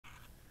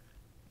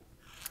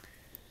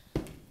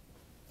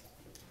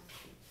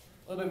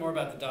little bit more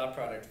about the dot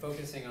product,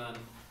 focusing on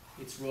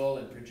its role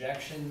in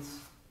projections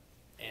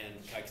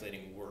and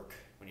calculating work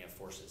when you have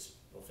forces,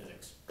 well,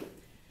 physics.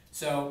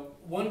 So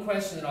one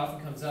question that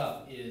often comes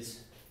up is,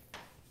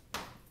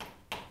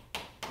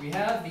 we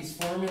have these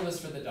formulas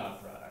for the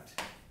dot product.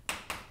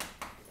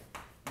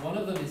 One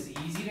of them is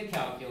easy to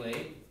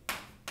calculate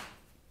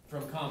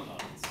from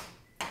components.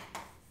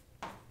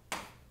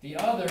 The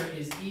other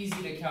is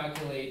easy to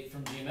calculate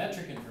from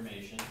geometric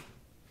information.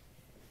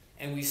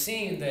 And we've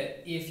seen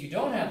that if you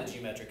don't have the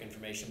geometric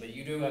information, but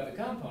you do have the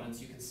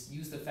components, you can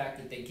use the fact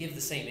that they give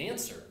the same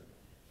answer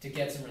to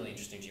get some really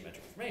interesting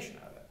geometric information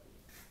out of it.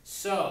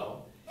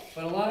 So,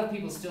 but a lot of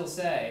people still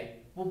say,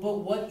 well, but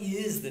what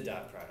is the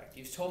dot product?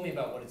 You've told me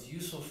about what it's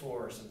useful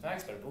for, or some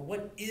facts about it, but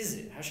what is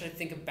it? How should I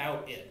think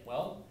about it?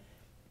 Well,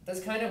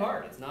 that's kind of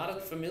hard. It's not a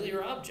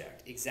familiar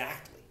object,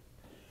 exactly.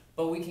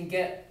 But we can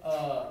get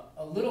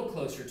a little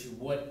closer to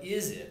what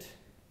is it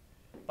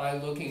by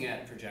looking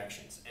at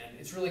projections. And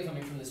it's really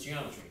coming from this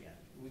geometry again.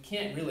 We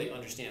can't really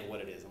understand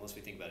what it is unless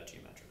we think about it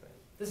geometrically.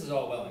 This is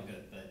all well and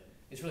good, but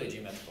it's really a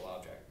geometrical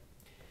object.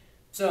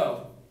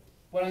 So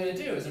what I'm going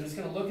to do is I'm just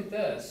going to look at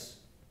this,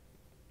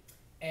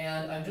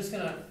 and I'm just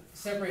going to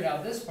separate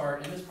out this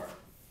part and this part.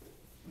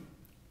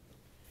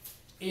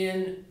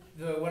 In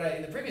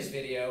the previous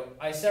video,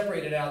 I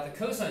separated out the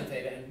cosine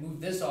theta and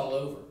moved this all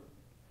over.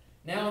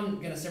 Now I'm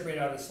going to separate it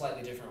out in a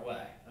slightly different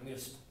way. I'm going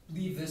to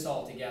leave this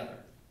all together.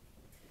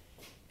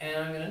 And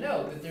I'm going to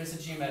note that there's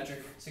a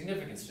geometric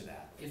significance to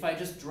that. If I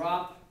just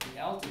drop the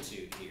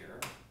altitude here,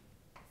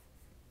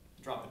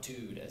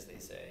 dropitude as they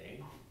say,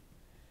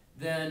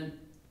 then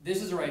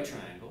this is a right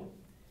triangle,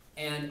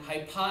 and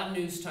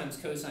hypotenuse times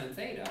cosine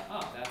theta,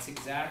 that's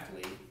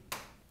exactly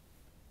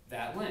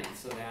that length.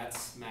 So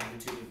that's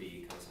magnitude of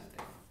v cosine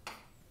theta.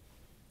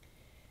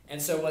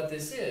 And so what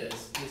this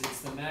is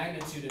it's the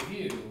magnitude of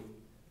u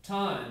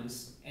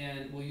times,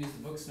 and we'll use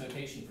the book's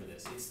notation for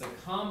this, it's the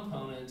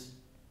component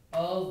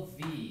of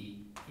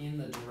v in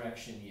the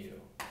direction u.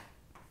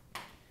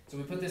 So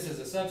we put this as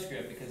a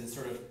subscript because it's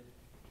sort of,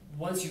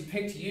 once you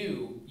picked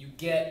u, you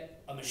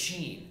get a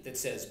machine that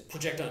says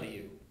project onto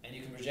u, and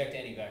you can project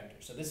any vector.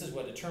 So this is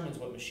what determines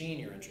what machine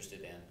you're interested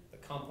in, the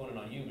component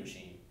on u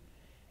machine.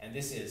 And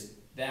this is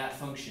that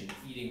function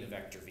eating the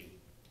vector v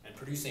and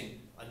producing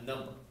a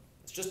number.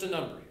 It's just a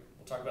number here.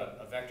 We'll talk about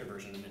a vector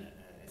version in a minute.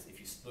 If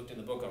you looked in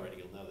the book already,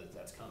 you'll know that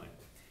that's coming.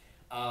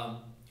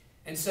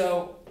 And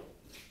so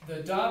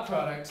the dot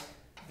product,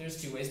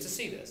 there's two ways to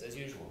see this, as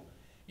usual.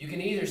 You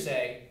can either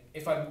say,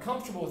 if I'm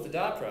comfortable with the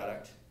dot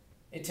product,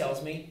 it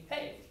tells me,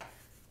 hey,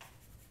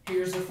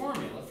 here's a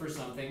formula for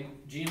something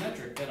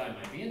geometric that I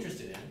might be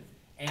interested in.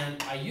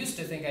 And I used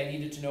to think I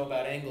needed to know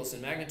about angles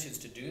and magnitudes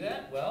to do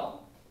that.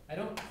 Well, I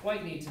don't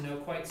quite need to know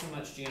quite so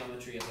much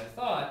geometry as I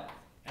thought,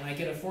 and I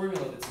get a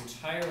formula that's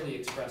entirely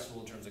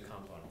expressible in terms of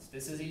components.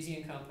 This is easy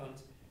in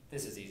components,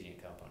 this is easy in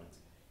components.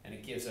 And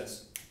it gives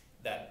us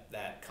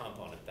that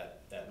component,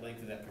 that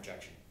length of that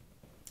projection.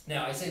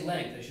 Now, I say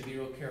length, I should be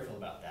real careful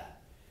about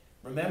that.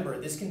 Remember,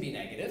 this can be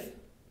negative,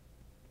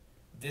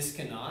 this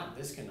cannot,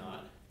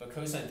 but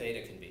cosine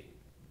theta can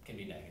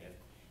be negative.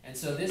 And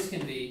so this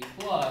can be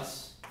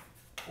plus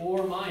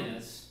or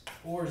minus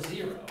or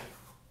 0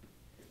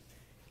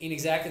 in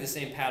exactly the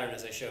same pattern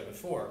as I showed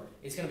before.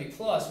 It's going to be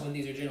plus when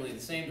these are generally in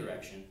the same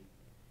direction,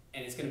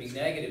 and it's going to be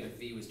negative if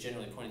v was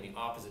generally pointing the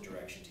opposite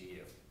direction to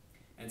u.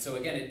 And so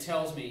again, it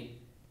tells me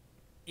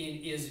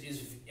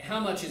how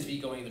much is v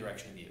going in the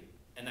direction of u.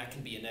 And that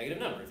can be a negative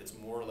number if it's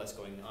more or less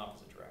going in the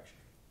opposite direction.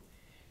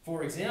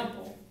 For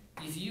example,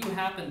 if u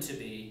happen to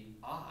be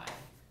I,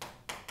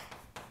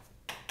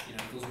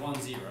 equals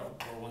 1, 0,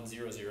 or 1,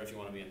 0, 0 if you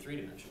want to be in 3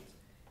 dimensions,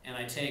 and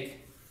I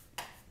take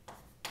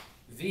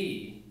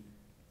v,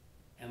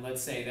 and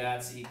let's say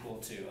that's equal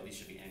to, these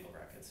should be angle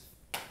brackets,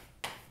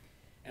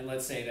 and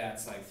let's say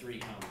that's like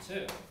 3,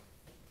 2,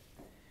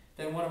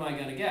 then what am I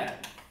going to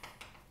get?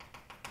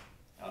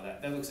 Oh,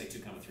 that looks like 2,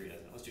 3,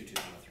 doesn't it? Let's do 2,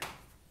 3.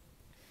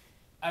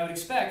 I would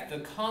expect the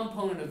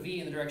component of v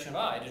in the direction of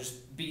I to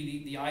just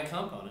be the I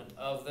component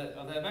of that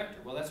vector.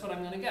 Well, that's what I'm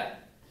going to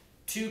get.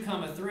 2,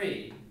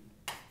 3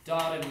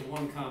 dotted with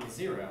 1,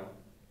 0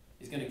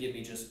 is going to give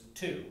me just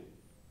 2.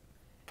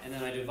 And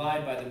then I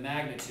divide by the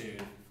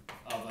magnitude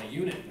of a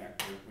unit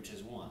vector, which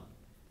is 1.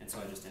 And so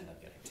I just end up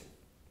getting 2.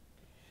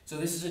 So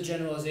this is a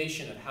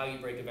generalization of how you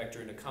break a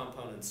vector into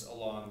components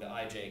along the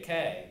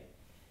ijk.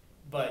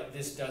 But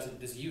this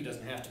u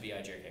doesn't have to be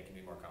ijk, it can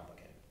be more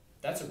complicated.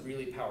 That's a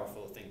really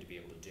powerful thing to be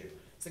able to do.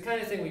 It's the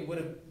kind of thing we would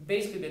have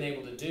basically been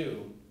able to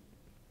do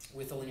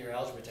with the linear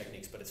algebra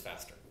techniques, but it's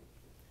faster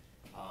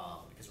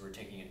because we're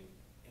taking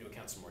into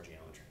account some more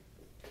geometry.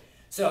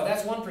 So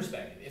that's one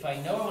perspective. If I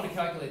know I want to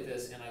calculate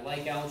this and I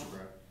like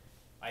algebra,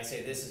 I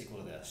say this is equal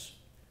to this.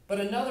 But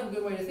another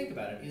good way to think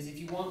about it is if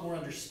you want more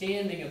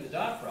understanding of the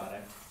dot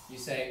product, you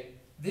say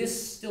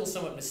this still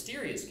somewhat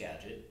mysterious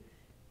gadget,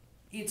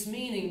 its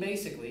meaning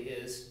basically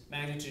is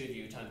magnitude of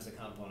u times the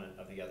component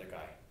of the other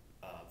guy,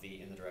 v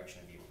in the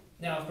direction of u.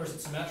 Now, of course,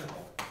 it's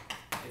symmetrical.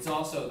 It's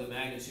also the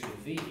magnitude of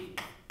v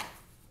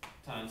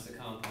times the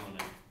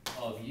component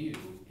of u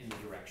in the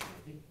direction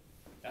of v.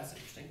 That's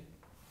interesting.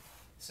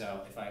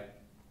 So if I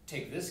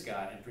take this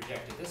guy and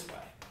project it this way,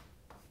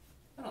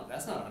 no,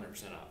 that's not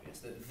 100% obvious.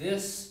 That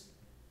this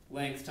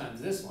length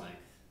times this length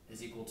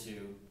is equal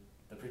to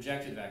the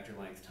projected vector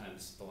length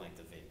times the length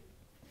of v.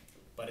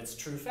 But it's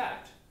true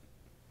fact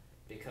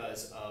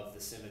because of the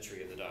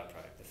symmetry of the dot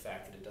product, the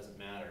fact that it doesn't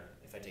matter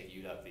if I take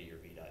u dot v or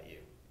v dot u.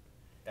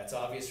 That's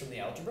obvious from the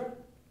algebra,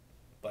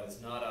 but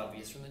it's not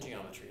obvious from the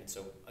geometry. And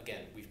so,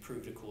 again, we've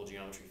proved a cool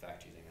geometry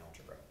fact using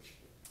algebra.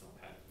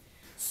 Okay.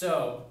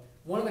 So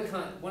one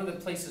of the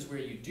places where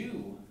you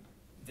do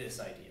this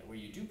idea, where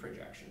you do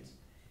projections,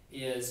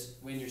 is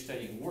when you're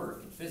studying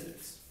work in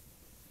physics.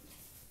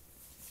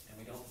 And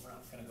we're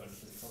not going to go into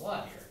physics a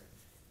lot here,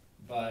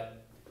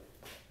 but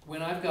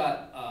when I've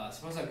got,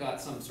 suppose I've got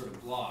some sort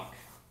of block,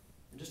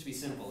 and just to be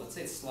simple, let's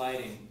say it's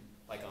sliding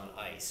like on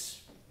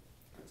ice,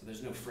 so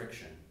there's no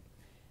friction,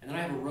 and then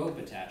I have a rope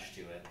attached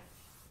to it,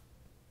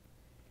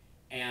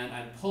 and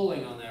I'm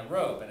pulling on that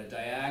rope at a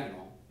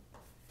diagonal,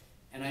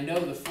 and I know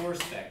the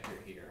force vector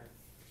here,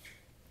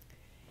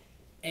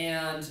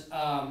 and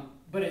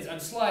but I'm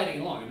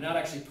sliding along. I'm not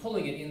actually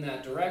pulling it in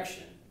that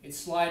direction. It's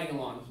sliding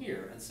along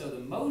here, and so the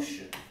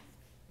motion,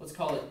 let's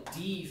call it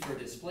d for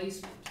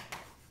displacement,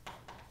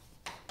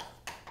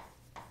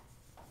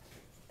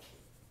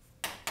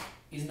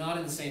 is not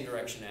in the same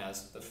direction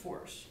as the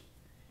force.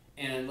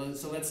 And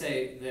so let's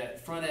say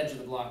that front edge of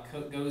the block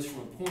goes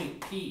from a point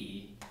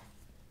P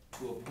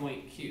to a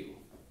point Q.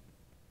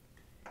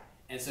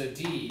 And so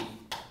d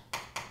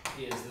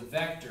is the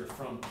vector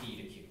from P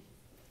to Q.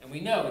 And we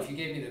know if you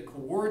gave me the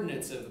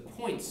coordinates of the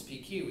points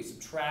PQ, we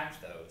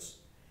subtract those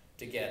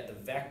to get the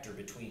vector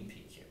between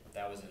PQ.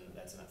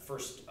 That's in that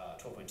first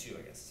 12.2,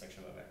 I guess,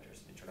 section about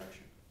vectors,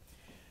 introduction.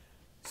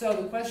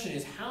 So the question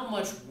is, how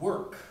much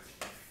work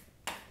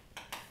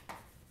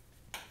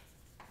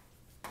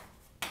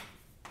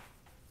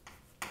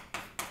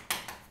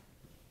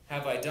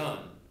have I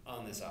done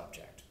on this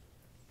object?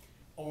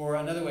 Or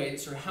another way,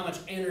 sort of how much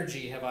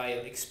energy have I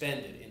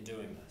expended in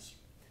doing this?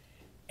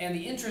 And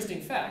the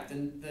interesting fact,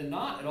 and the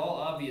not at all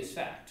obvious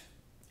fact,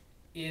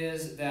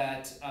 is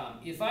that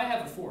if I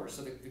have a force,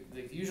 so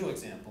the usual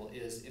example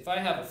is if I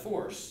have a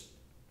force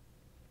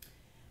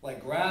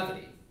like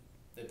gravity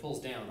that pulls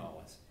down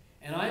always,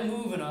 and I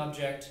move an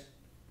object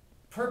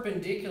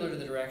perpendicular to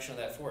the direction of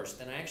that force,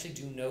 then I actually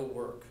do no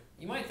work.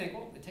 You might think,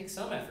 well, it takes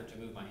some effort to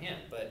move my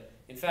hand, but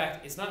in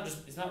fact, it's not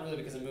really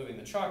because I'm moving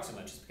the chalk so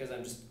much, it's because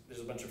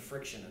there's a bunch of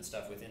friction and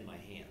stuff within my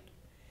hand.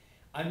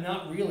 I'm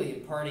not really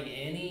imparting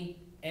any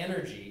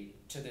energy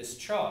to this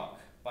chalk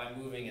by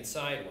moving it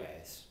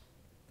sideways,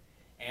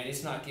 and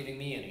it's not giving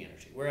me any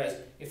energy. Whereas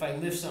if I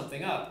lift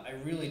something up, I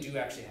really do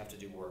actually have to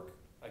do work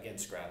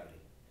against gravity.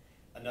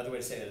 Another way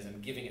to say that is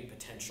I'm giving it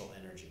potential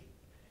energy.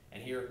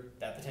 And here,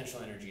 that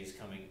potential energy is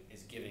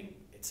giving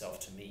itself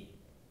to me.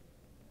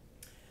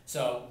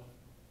 So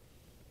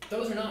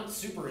those are not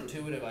super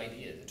intuitive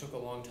ideas. It took a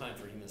long time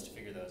for humans to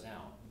figure those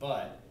out.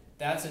 But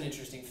that's an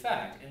interesting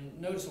fact. And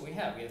notice what we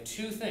have. We have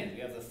two things. We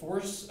have the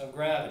force of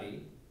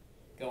gravity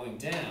going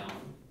down,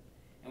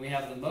 and we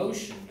have the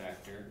motion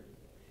vector.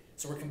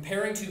 So we're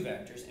comparing two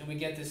vectors, and we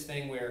get this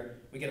thing where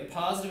we get a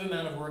positive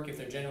amount of work if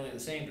they're generally in the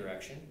same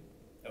direction.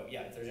 Oh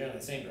yeah, if they're generally in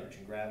the same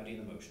direction, gravity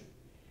and the motion.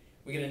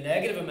 We get a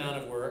negative amount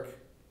of work.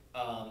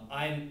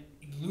 I'm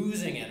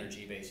losing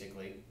energy,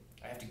 basically.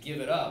 I have to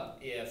give it up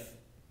if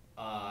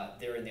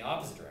they're in the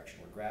opposite direction,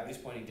 where gravity's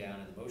pointing down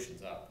and the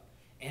motion's up.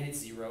 And it's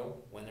zero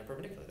when they're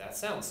perpendicular. That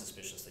sounds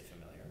suspiciously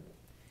familiar.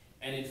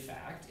 And in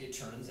fact, it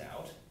turns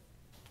out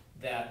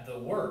that the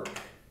work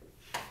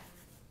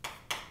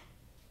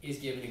is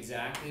given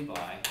exactly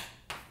by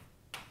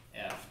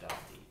F dot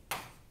D.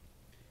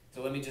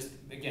 So let me just,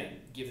 again,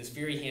 give this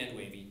very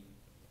hand-wavy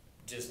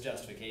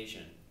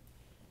justification.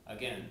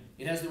 Again,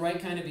 it has the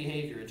right kind of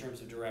behavior in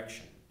terms of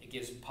direction. It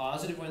gives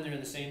positive when they're in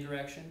the same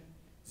direction,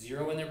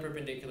 zero when they're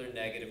perpendicular,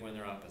 negative when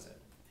they're opposite.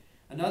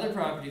 Another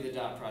property of the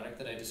dot product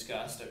that I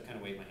discussed, I kind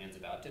of waved my hands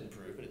about, didn't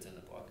prove, but it's in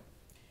the book,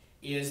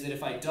 is that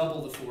if I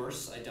double the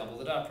force, I double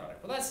the dot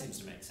product. Well, that seems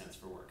to make sense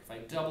for work. If I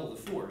double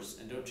the force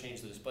and don't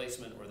change the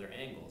displacement or their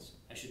angles,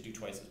 I should do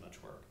twice as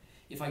much work.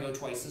 If I go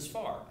twice as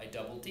far, I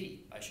double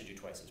D, I should do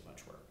twice as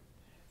much work.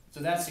 So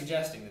that's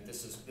suggesting that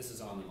this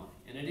is on the money,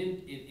 and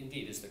it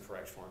indeed is the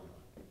correct formula.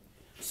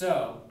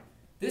 So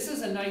this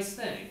is a nice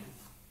thing.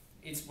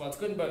 It's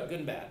good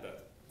and bad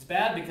both. It's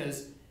bad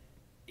because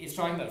it's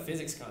talking about a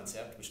physics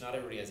concept, which not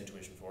everybody has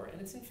intuition for,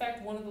 and it's in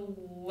fact one of the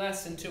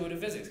less intuitive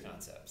physics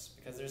concepts,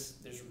 because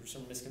there's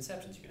some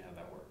misconceptions you can have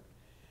about work.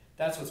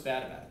 That's what's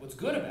bad about it. What's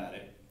good about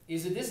it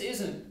is that this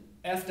isn't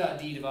F dot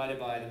D divided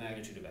by the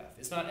magnitude of F.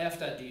 It's not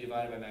F dot D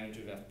divided by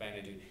magnitude of F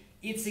magnitude.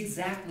 It's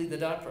exactly the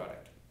dot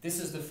product. This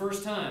is the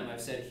first time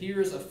I've said,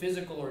 here's a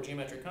physical or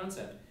geometric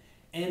concept,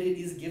 and it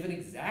is given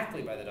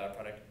exactly by the dot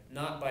product,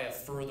 not by a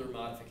further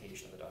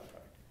modification of the dot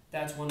product.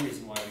 That's one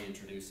reason why we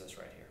introduced this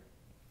right here,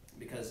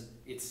 because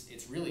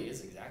it really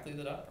is exactly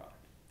the dot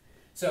product.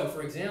 So,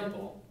 for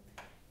example,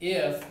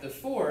 if the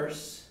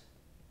force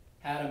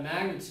had a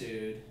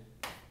magnitude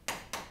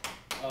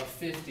of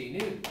 50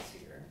 newtons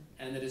here,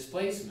 and the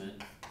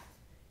displacement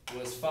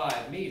was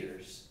 5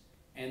 meters.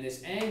 And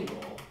this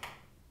angle,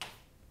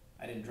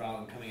 I didn't draw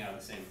them coming out of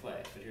the same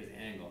place, but here's the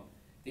angle.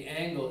 The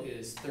angle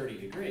is 30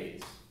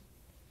 degrees.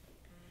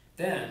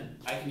 Then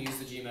I can use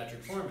the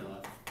geometric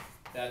formula.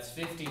 That's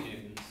 50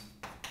 newtons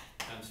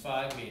times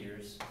 5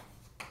 meters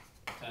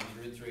times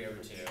root 3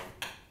 over 2.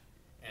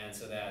 And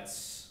so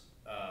that's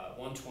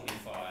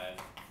 125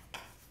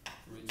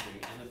 root 3.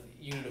 And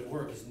the unit of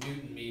work is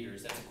Newton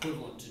meters. That's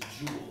equivalent to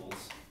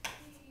joules.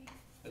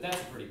 But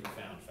that's a pretty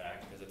profound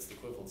fact because it's the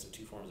equivalence of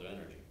two forms of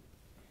energy.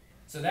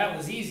 So that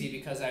was easy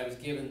because I was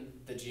given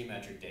the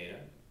geometric data.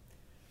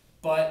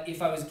 But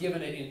if I was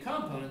given it in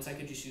components, I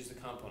could just use the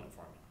component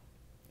formula.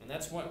 And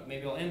that's what,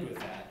 maybe I'll end with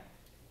that.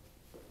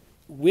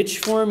 Which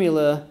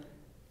formula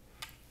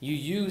you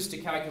use to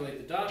calculate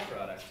the dot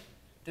product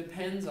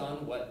depends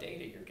on what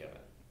data you're given.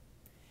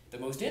 The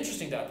most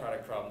interesting dot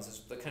product problems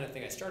is the kind of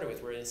thing I started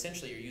with, where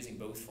essentially you're using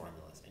both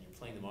formulas and you're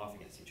playing them off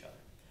against each other.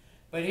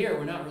 But here,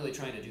 we're not really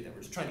trying to do that.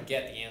 We're just trying to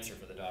get the answer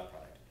for the dot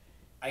product.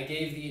 I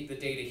gave the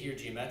data here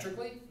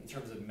geometrically, in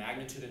terms of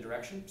magnitude and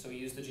direction, so we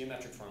used the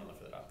geometric formula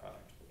for the dot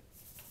product.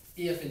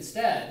 If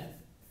instead,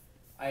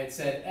 I had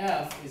said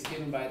F is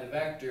given by the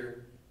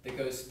vector that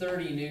goes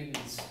 30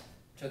 newtons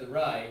to the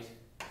right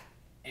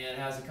and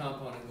has a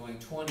component going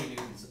 20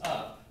 newtons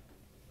up,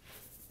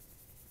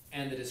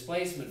 and the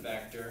displacement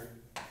vector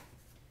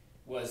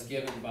was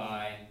given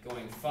by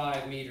going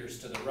 5 meters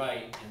to the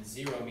right and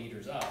 0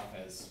 meters up,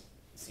 as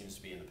it seems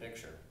to be in the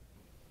picture,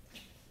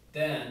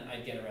 then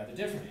I'd get a rather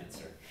different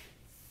answer.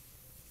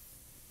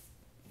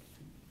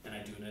 And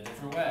I'd do it in a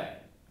different way.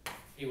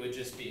 It would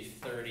just be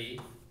 30,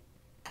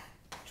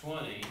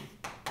 20,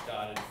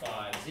 dotted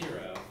 5,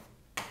 0.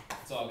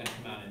 It's all going to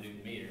come out in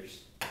Newton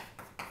meters,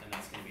 and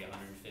that's going to be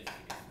 150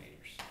 Newton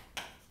meters.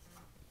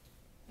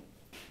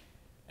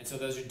 And so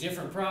those are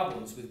different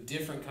problems with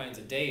different kinds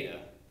of data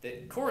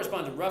that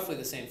correspond to roughly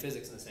the same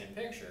physics in the same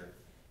picture,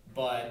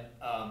 but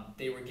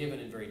they were given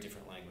in very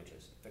different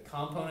languages. The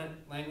component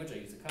language, I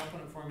use the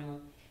component formula.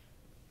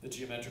 The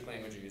geometric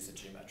language, I use the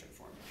geometric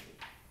formula.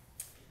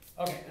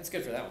 Okay, that's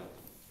good for that one.